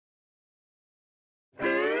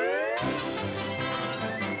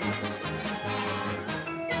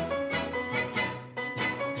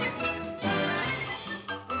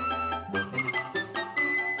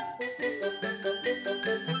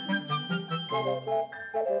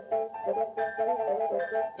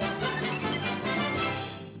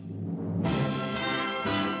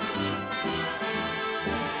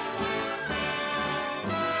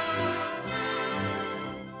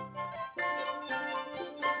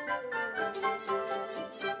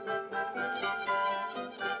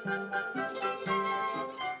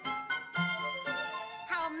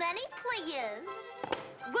please.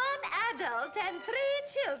 1 adult and 3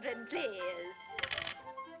 children, please.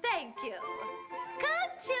 Thank you.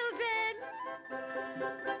 Come, children.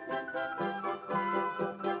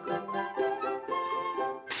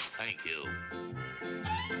 Thank you.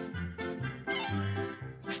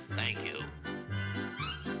 Thank you.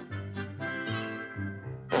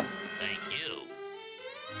 Thank you.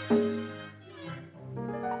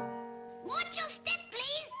 Watch your step,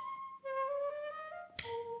 please.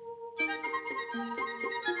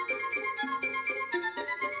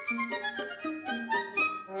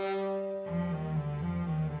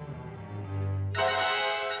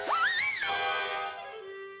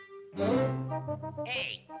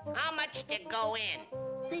 Hey, how much to go in?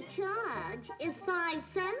 The charge is 5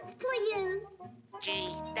 cents, please.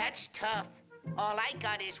 Gee, that's tough. All I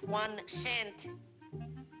got is 1 cent.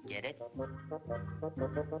 Get it?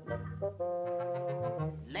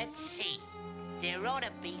 Let's see. There ought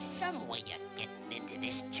to be some way of getting into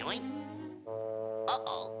this joint.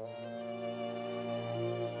 Uh-oh.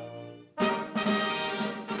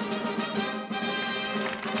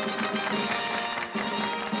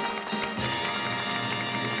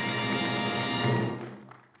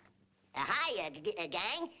 Hi,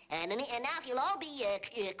 gang. And now if you'll all be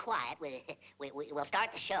quiet, we'll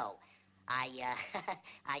start the show.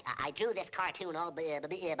 I drew this cartoon all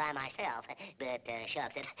by myself, but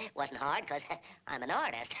shucks, it wasn't hard because I'm an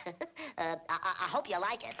artist. I hope you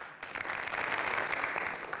like it.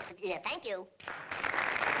 Yeah, thank you.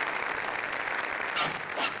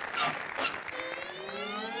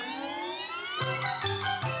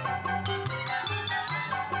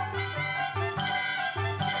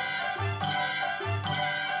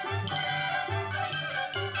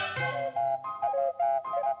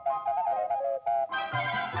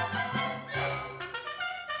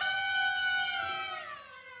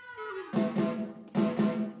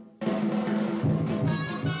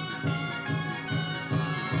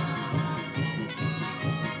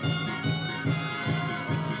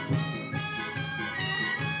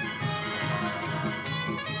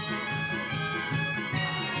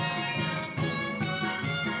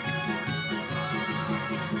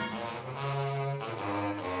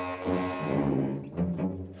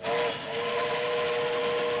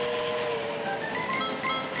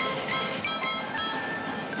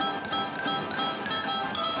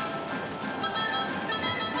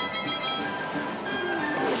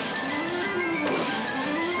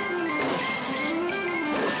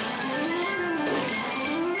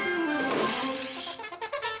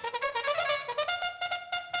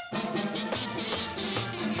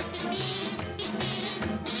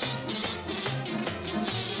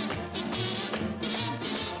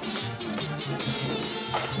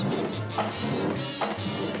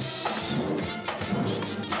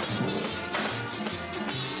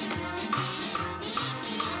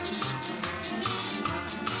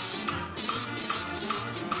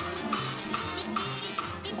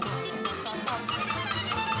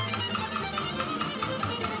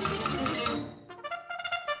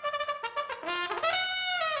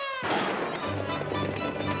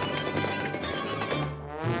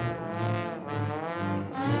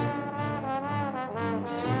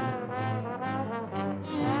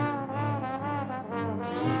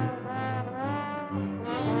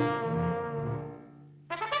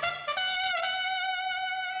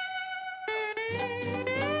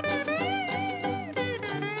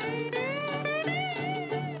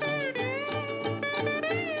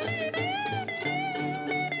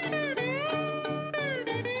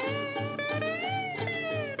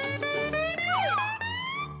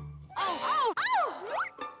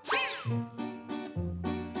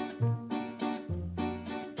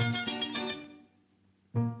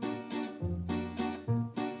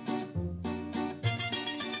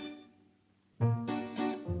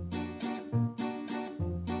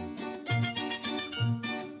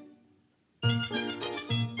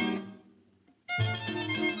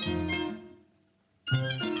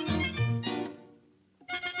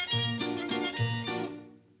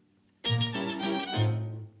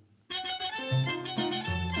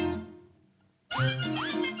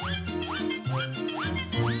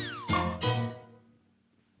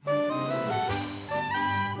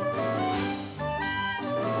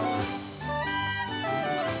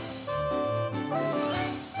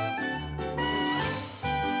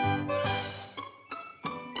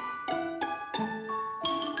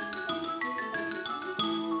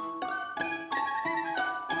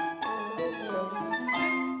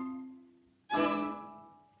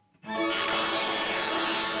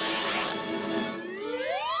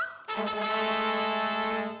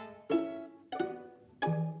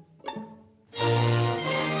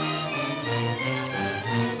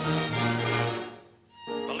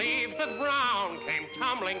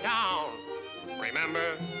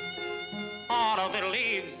 remember. All those little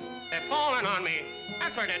leaves, they're falling on me.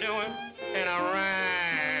 That's what they're doing in a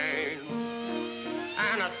rain.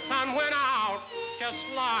 And the sun went out just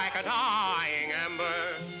like a dying ember.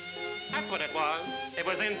 That's what it was. It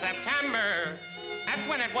was in September. That's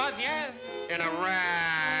when it was, yes, in a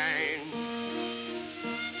rain.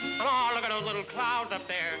 And oh, look at those little clouds up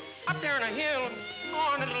there in a hill.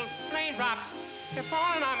 Oh, and the little raindrops. They're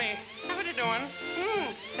falling on me. That's what they're doing.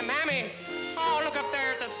 And Mammy, oh, look up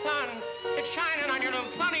there at the sun. It's shining on your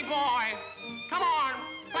little sunny boy. Come on,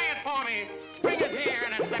 play it for me. Spring is here,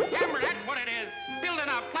 and it's September. That's what it is. Building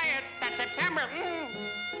up, play it. That's September.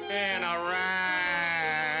 In a rain.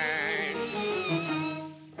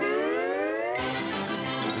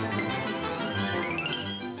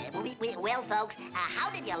 Well, folks, how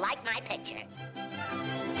did you like my picture?